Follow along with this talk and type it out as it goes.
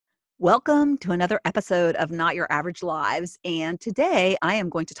Welcome to another episode of Not Your Average Lives. And today I am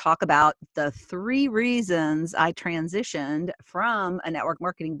going to talk about the 3 reasons I transitioned from a network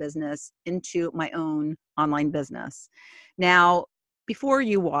marketing business into my own online business. Now, before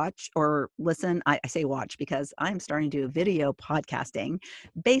you watch or listen, I say watch because I'm starting to do video podcasting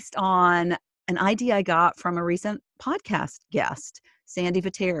based on an idea I got from a recent podcast guest, Sandy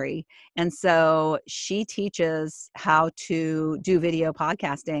Viteri. And so she teaches how to do video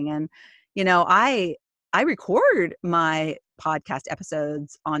podcasting. And, I record my podcast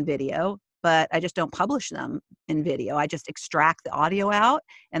episodes on video, but I just don't publish them in video. I just extract the audio out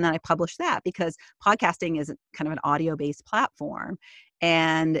and then I publish that because podcasting is kind of an audio-based platform.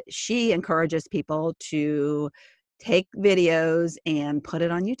 And she encourages people to take videos and put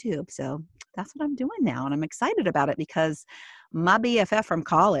it on YouTube. So that's what I'm doing now. And I'm excited about it because my BFF from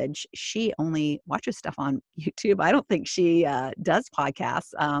college, she only watches stuff on YouTube. I don't think she does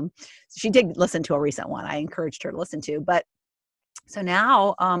podcasts. She did listen to a recent one I encouraged her to listen to. But so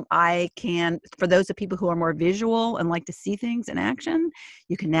now I can, for those of people who are more visual and like to see things in action,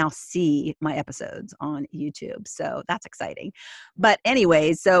 you can now see my episodes on YouTube. So that's exciting. But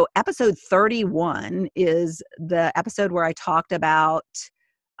anyway, so episode 31 is the episode where I talked about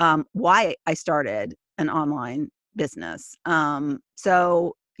why I started an online business.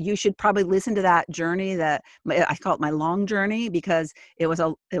 So you should probably listen to that journey I call it my long journey because it was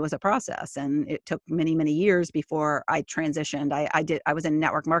a process and it took many, many years before I transitioned. I was in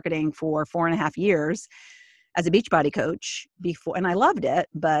network marketing for 4.5 years as a Beachbody coach before, and I loved it,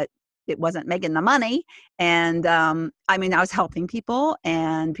 but it wasn't making the money. And I was helping people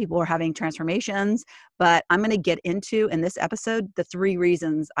and people were having transformations, but I'm going to get into in this episode the 3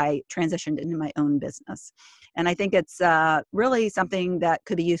 reasons I transitioned into my own business. And I think it's really something that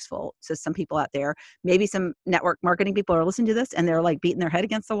could be useful to some people out there. Maybe some network marketing people are listening to this and they're like beating their head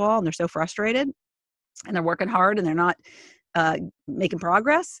against the wall and they're so frustrated and they're working hard and they're not making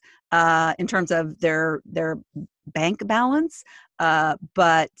progress in terms of their bank balance.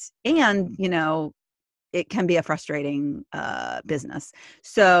 It can be a frustrating business.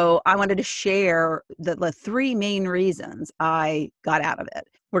 So I wanted to share the 3 main reasons I got out of it.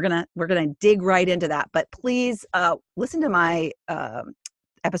 We're gonna dig right into that, but please listen to my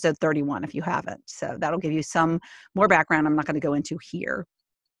episode 31 if you haven't. So that'll give you some more background I'm not going to go into here.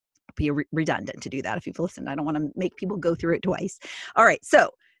 Be redundant to do that if you've listened. I don't want to make people go through it twice. All right. So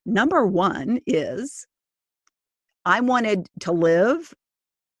number 1 is I wanted to live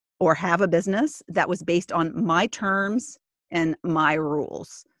or have a business that was based on my terms and my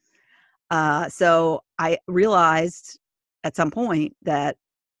rules. So I realized at some point that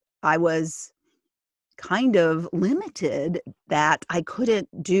I was kind of limited, that I couldn't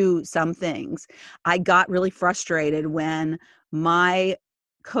do some things. I got really frustrated when my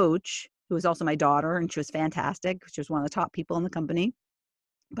coach, who was also my daughter, and she was fantastic, she was one of the top people in the company,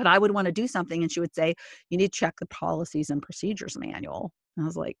 but I would want to do something and she would say, you need to check the policies and procedures manual. And I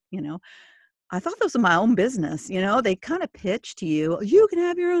was like, I thought this was my own business. They kind of pitch to you, you can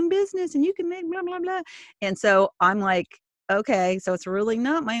have your own business and you can make blah, blah, blah. And so I'm like, okay, so it's really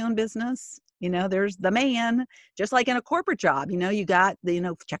not my own business. There's the man, just like in a corporate job, you got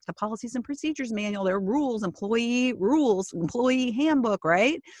the, check the policies and procedures manual, there are rules, employee handbook,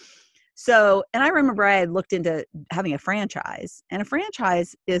 right? So, and I remember I had looked into having a franchise, and a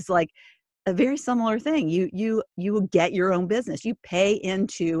franchise is like a very similar thing. You get your own business. You pay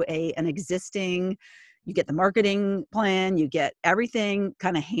into an existing, you get the marketing plan, you get everything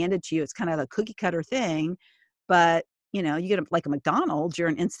kind of handed to you. It's kind of a cookie cutter thing, but you get like a McDonald's, you're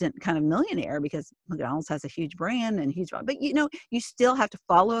an instant kind of millionaire because McDonald's has a huge brand and huge, but you still have to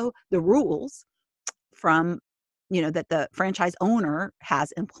follow the rules from, that the franchise owner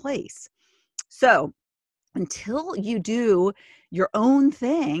has in place. So until you do your own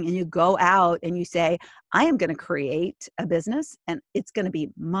thing and you go out and you say, I am going to create a business and it's going to be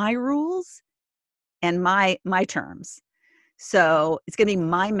my rules and my terms. So it's going to be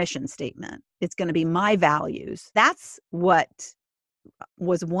my mission statement. It's going to be my values. That's what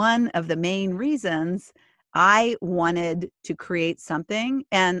was one of the main reasons I wanted to create something,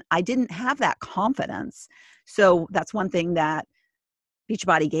 and I didn't have that confidence. So that's one thing that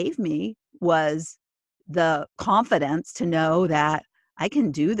Beachbody gave me, was the confidence to know that I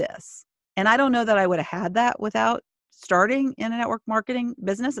can do this. And I don't know that I would have had that without starting in a network marketing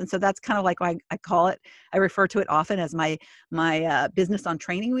business. And so that's kind of like why I call it, I refer to it often as my business on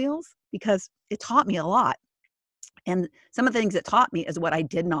training wheels, because it taught me a lot. And some of the things it taught me is what I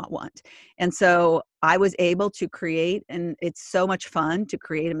did not want. And so I was able to create, and it's so much fun to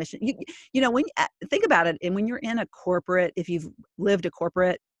create a mission. When think about it, and when you're in a corporate, if you've lived a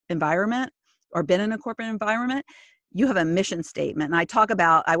corporate environment or been in a corporate environment, you have a mission statement. And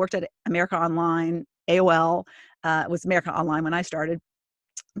I worked at America Online, AOL, it was America Online when I started,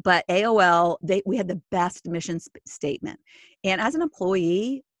 but AOL, we had the best mission statement. And as an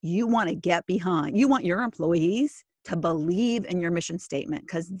employee, you want to get behind, you want your employees to believe in your mission statement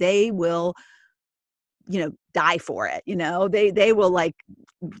because they will, die for it. They will like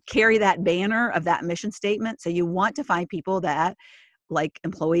carry that banner of that mission statement. So you want to find people that like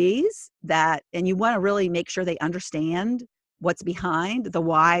employees and you want to really make sure they understand what's behind the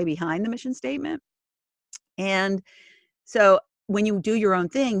why behind the mission statement. And so when you do your own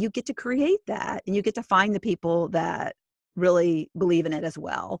thing, you get to create that and you get to find the people that really believe in it as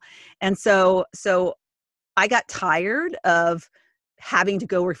well. And so I got tired of having to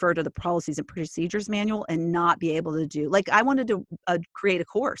go refer to the policies and procedures manual and not be able to do, like, I wanted to create a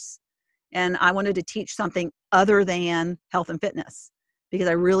course and I wanted to teach something other than health and fitness because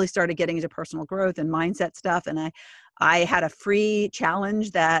I really started getting into personal growth and mindset stuff. And I had a free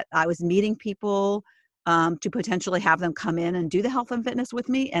challenge that I was meeting people to potentially have them come in and do the health and fitness with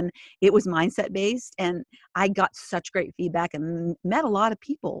me. And it was mindset based. And I got such great feedback and met a lot of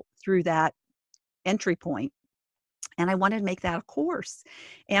people through that entry point. And I wanted to make that a course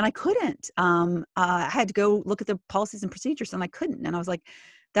and I couldn't. I had to go look at the policies and procedures and I couldn't. And I was like,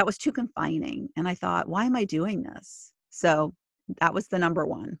 that was too confining. And I thought, why am I doing this? So that was the number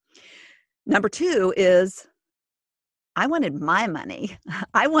one. Number two is I wanted my money.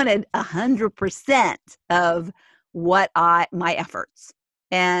 I wanted 100% of my efforts.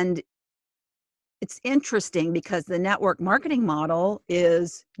 And it's interesting because the network marketing model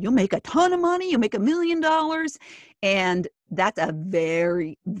is you'll make a ton of money, you'll make $1 million. And that's a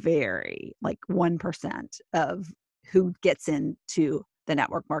very, very like 1% of who gets into the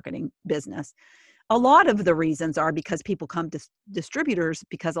network marketing business. A lot of the reasons are because people come to distributors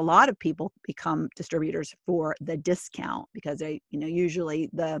because a lot of people become distributors for the discount because usually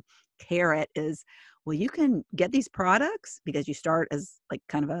the carrot is, well, you can get these products because you start as like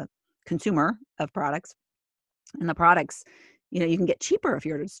kind of a consumer of products and the products, you can get cheaper if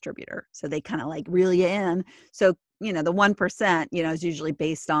you're a distributor. So they kind of like reel you in. So, the 1%, is usually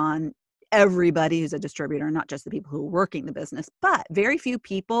based on everybody who's a distributor, not just the people who are working the business, but very few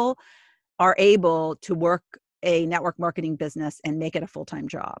people are able to work a network marketing business and make it a full-time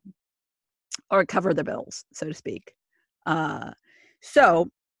job or cover the bills, so to speak.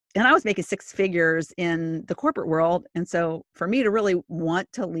 And I was making six figures in the corporate world. And so for me to really want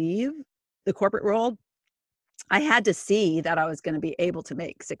to leave the corporate world, I had to see that I was going to be able to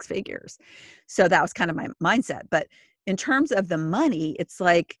make six figures. So that was kind of my mindset. But in terms of the money, it's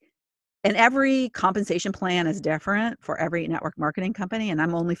like, and every compensation plan is different for every network marketing company. And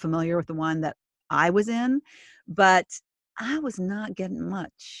I'm only familiar with the one that I was in, but I was not getting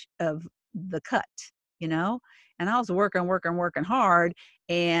much of the cut, and I was working hard.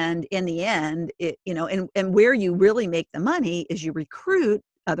 And in the end, and where you really make the money is you recruit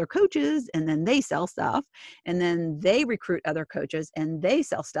other coaches and then they sell stuff and then they recruit other coaches and they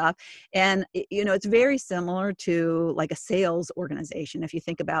sell stuff. And it's very similar to like a sales organization. If you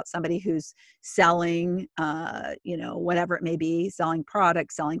think about somebody who's selling whatever it may be, selling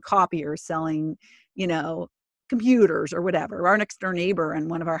products, selling copiers, selling computers or whatever. Our next door neighbor in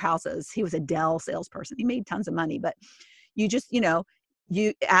one of our houses, he was a Dell salesperson. He made tons of money, but you just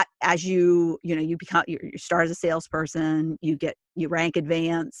you become, you start as a salesperson, you rank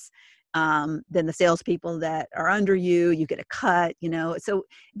advance, then the salespeople that are under you get a cut, so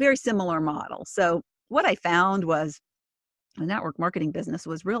very similar model. So what I found was the network marketing business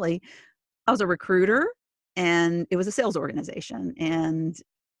was really, I was a recruiter and it was a sales organization. And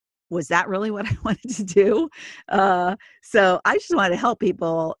was that really what I wanted to do? So I just wanted to help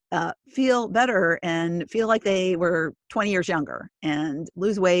people feel better and feel like they were 20 years younger and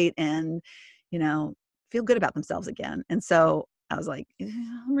lose weight and, feel good about themselves again. And so I was like,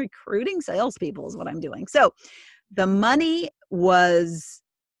 I'm recruiting salespeople is what I'm doing. So the money was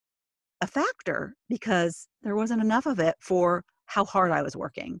a factor because there wasn't enough of it for how hard I was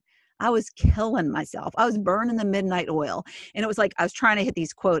working. I was killing myself. I was burning the midnight oil. And it was like I was trying to hit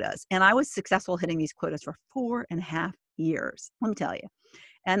these quotas. And I was successful hitting these quotas for 4.5 years, let me tell you.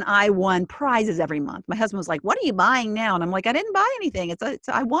 And I won prizes every month. My husband was like, what are you buying now? And I'm like, I didn't buy anything.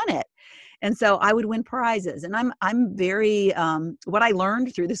 I won it. And so I would win prizes. And I'm very, what I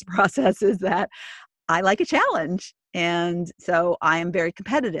learned through this process is that I like a challenge. And so I am very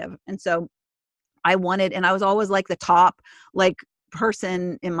competitive. And so I wanted, and I was always like the top, like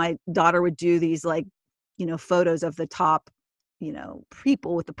person, and my daughter would do these like, photos of the top,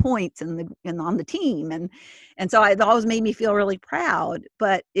 people with the points and on the team. And so it always made me feel really proud,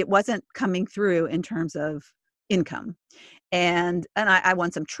 but it wasn't coming through in terms of income. And I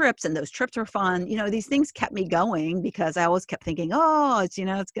won some trips, and those trips were fun. These things kept me going because I always kept thinking, oh, it's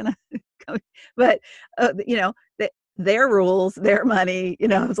gonna go. But their rules, their money,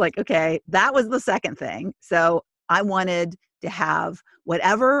 it's like, okay, that was the second thing. So I wanted to have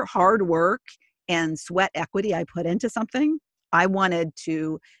whatever hard work and sweat equity I put into something, I wanted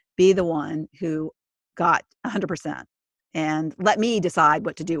to be the one who got 100% and let me decide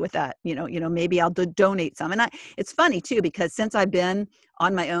what to do with that. Maybe I'll donate some. And it's funny too, because since I've been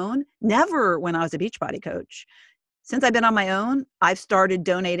on my own, never when I was a Beachbody coach, since I've been on my own, I've started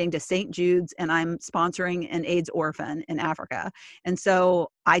donating to St. Jude's, and I'm sponsoring an AIDS orphan in Africa. And so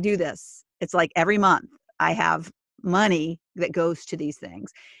I do this. It's like every month I have money that goes to these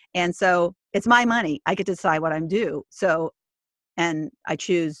things. And so it's my money. I get to decide what I'm due. So, and I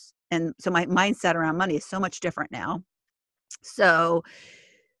choose. And so my mindset around money is so much different now. So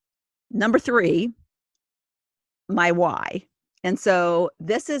number 3, my why. And so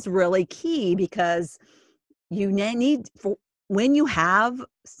this is really key because you need, for when you have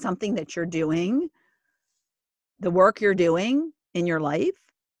something that you're doing, the work you're doing in your life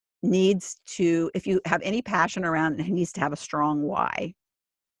needs to, if you have any passion around it, it needs to have a strong why.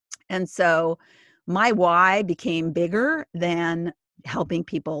 And so my why became bigger than helping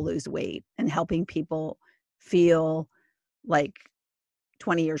people lose weight and helping people feel like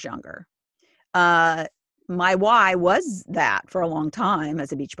 20 years younger. My why was that for a long time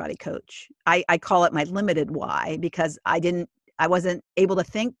as a Beachbody coach. I call it my limited why because I wasn't able to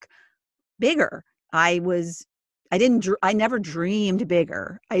think bigger. I never dreamed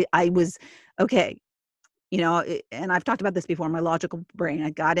bigger. I was, okay, and I've talked about this before, my logical brain.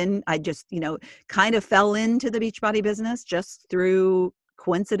 I just, kind of fell into the Beachbody business just through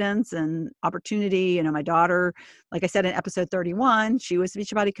coincidence and opportunity. My daughter, like I said in episode 31, she was a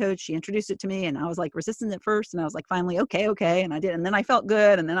Beachbody coach. She introduced it to me, and I was like resistant at first, and I was like, finally, okay. And I did. And then I felt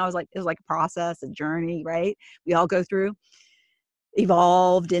good. And then I was like, it was like a process, a journey, right? We all go through,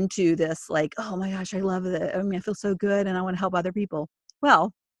 evolved into this like, oh my gosh, I love it. I feel so good and I want to help other people.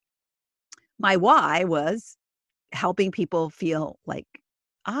 Well, my why was helping people feel like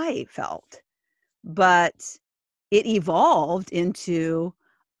I felt. But it evolved into,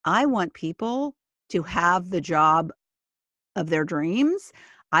 I want people to have the job of their dreams.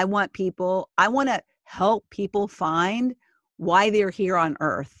 I want to help people find why they're here on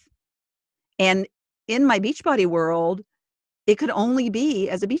earth. And in my Beachbody world, it could only be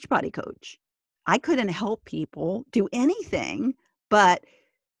as a Beachbody coach. I couldn't help people do anything but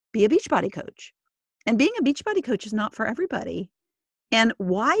be a Beachbody coach. And being a Beachbody coach is not for everybody. And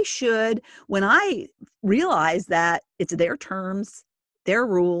why should, when I realize that it's their terms, their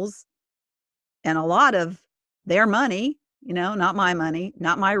rules, and a lot of their money, not my money,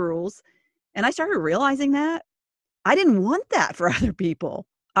 not my rules. And I started realizing that I didn't want that for other people.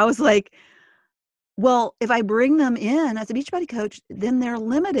 I was like, well, if I bring them in as a Beachbody coach, then they're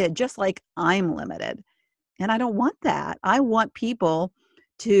limited, just like I'm limited. And I don't want that. I want people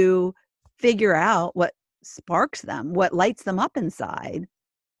to figure out what sparks them, what lights them up inside.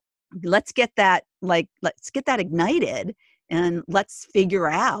 Let's get that ignited, and let's figure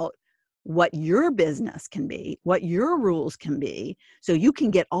out what your business can be, what your rules can be, so you can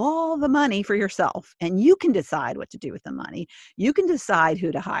get all the money for yourself and you can decide what to do with the money. You can decide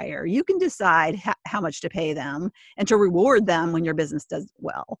who to hire. You can decide how much to pay them and to reward them when your business does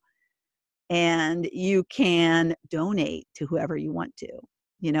well. And you can donate to whoever you want to.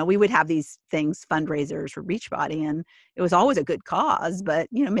 We would have these things, fundraisers for Beachbody, and it was always a good cause, but,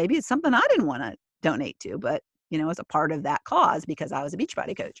 maybe it's something I didn't want to donate to, but, as a part of that cause because I was a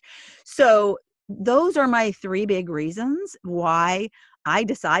Beachbody coach. So those are my 3 big reasons why I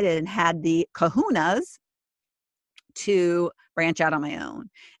decided and had the kahunas to branch out on my own.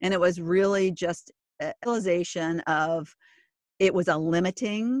 And it was really just a realization of, it was a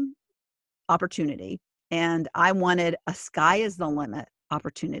limiting opportunity. And I wanted a sky is the limit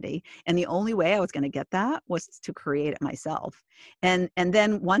opportunity. And the only way I was going to get that was to create it myself. And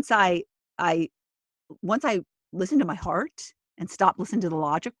then once I listened to my heart and stopped listening to the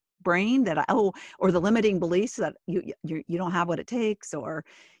logic brain or the limiting beliefs that you don't have what it takes, or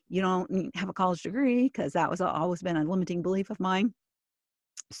you don't have a college degree, because that was always been a limiting belief of mine.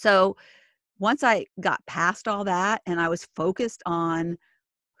 So once I got past all that and I was focused on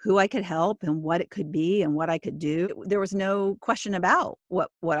who I could help and what it could be and what I could do, there was no question about what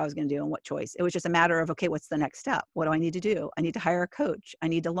I was going to do and what choice. It was just a matter of, okay, what's the next step? What do I need to do? I need to hire a coach. I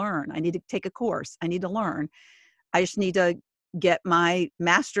need to learn. I need to take a course. I need to learn. I just need to get my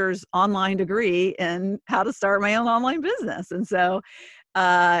master's online degree in how to start my own online business. And so,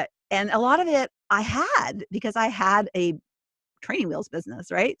 and a lot of it I had because I had a training wheels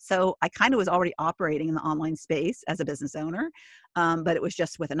business, right? So I kind of was already operating in the online space as a business owner, but it was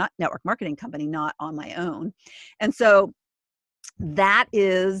just with a network marketing company, not on my own. And so that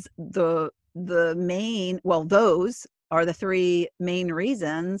is the main, well, those are the three main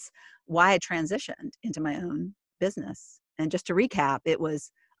reasons why I transitioned into my own business. And just to recap, it was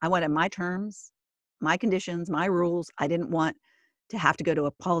I wanted my terms, my conditions, my rules. I didn't want to have to go to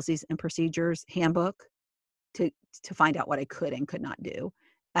a policies and procedures handbook to find out what I could and could not do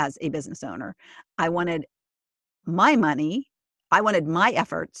as a business owner. I wanted my money. I wanted my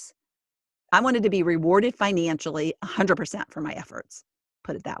efforts. I wanted to be rewarded financially 100% for my efforts.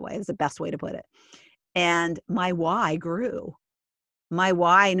 Put it that way is the best way to put it. And my why grew. My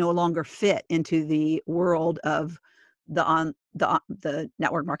why no longer fit into the world of the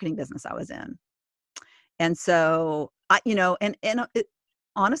network marketing business I was in. And so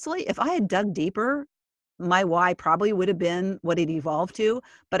honestly, if I had dug deeper, my why probably would have been what it evolved to,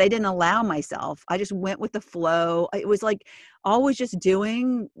 but I didn't allow myself. I just went with the flow. It was like always just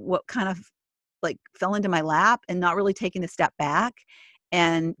doing what kind of like fell into my lap and not really taking a step back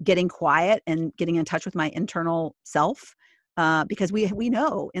and getting quiet and getting in touch with my internal self. Because we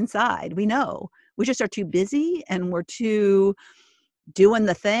know inside, we know we just are too busy and we're too doing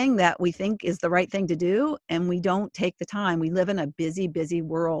the thing that we think is the right thing to do. And we don't take the time. We live in a busy, busy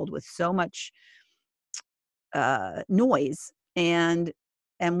world with so much noise. And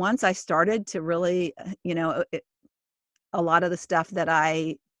once I started to really, a lot of the stuff that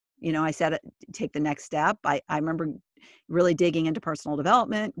I said, take the next step. I remember really digging into personal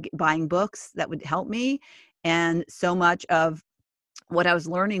development, buying books that would help me. And so much of what I was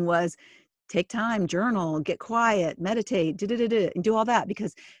learning was take time, journal, get quiet, meditate, and do all that.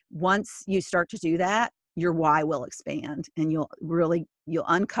 Because once you start to do that, your why will expand and you'll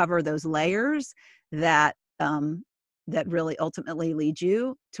uncover those layers that really ultimately lead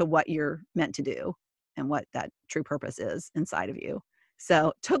you to what you're meant to do and what that true purpose is inside of you. So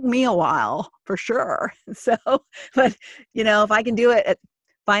it took me a while for sure. So, but if I can do it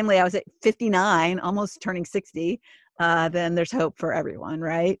finally I was at 59, almost turning 60, then there's hope for everyone,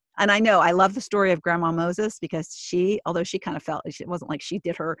 right? And I know I love the story of Grandma Moses because although she kind of felt it wasn't like she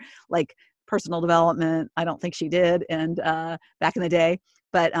did her like personal development. I don't think she did. And back in the day,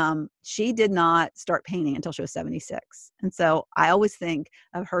 but she did not start painting until she was 76. And so I always think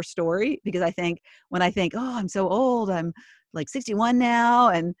of her story because when I think, oh, I'm so old, I'm like 61 now.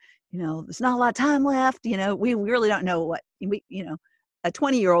 And, there's not a lot of time left. We really don't know what a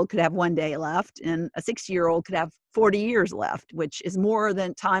 20-year-old could have one day left and a 60-year-old could have 40 years left, which is more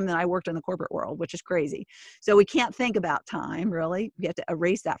than time than I worked in the corporate world, which is crazy. So we can't think about time, really. We have to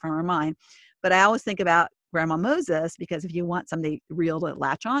erase that from our mind. But I always think about Grandma Moses because if you want something real to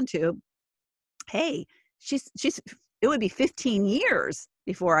latch onto, hey, it would be 15 years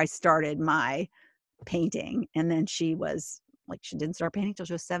before I started my painting. And then she didn't start painting till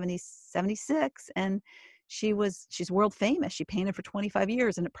she was 76. And she's world famous. She painted for 25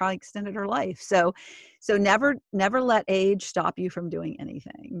 years and it probably extended her life. So never let age stop you from doing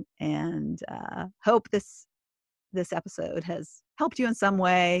anything. And hope this episode has helped you in some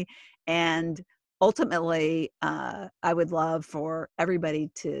way. And ultimately, I would love for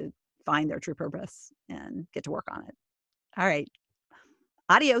everybody to find their true purpose and get to work on it. All right.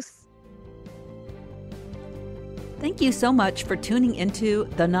 Adios. Thank you so much for tuning into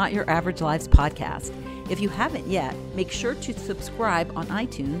the Not Your Average Lives podcast. If you haven't yet, make sure to subscribe on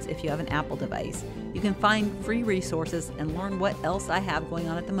iTunes if you have an Apple device. You can find free resources and learn what else I have going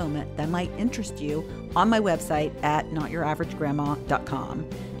on at the moment that might interest you on my website at notyouraverage.grandma.com.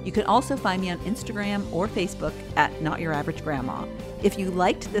 You can also find me on Instagram or Facebook at Not Your Average Grandma. If you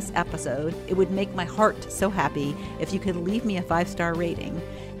liked this episode, it would make my heart so happy if you could leave me a 5-star rating.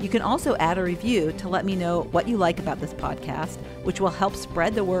 You can also add a review to let me know what you like about this podcast, which will help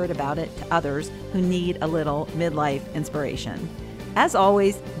spread the word about it to others who need a little midlife inspiration. As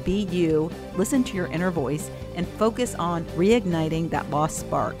always, be you, listen to your inner voice, and focus on reigniting that lost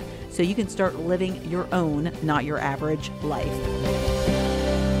spark so you can start living your own, not your average life.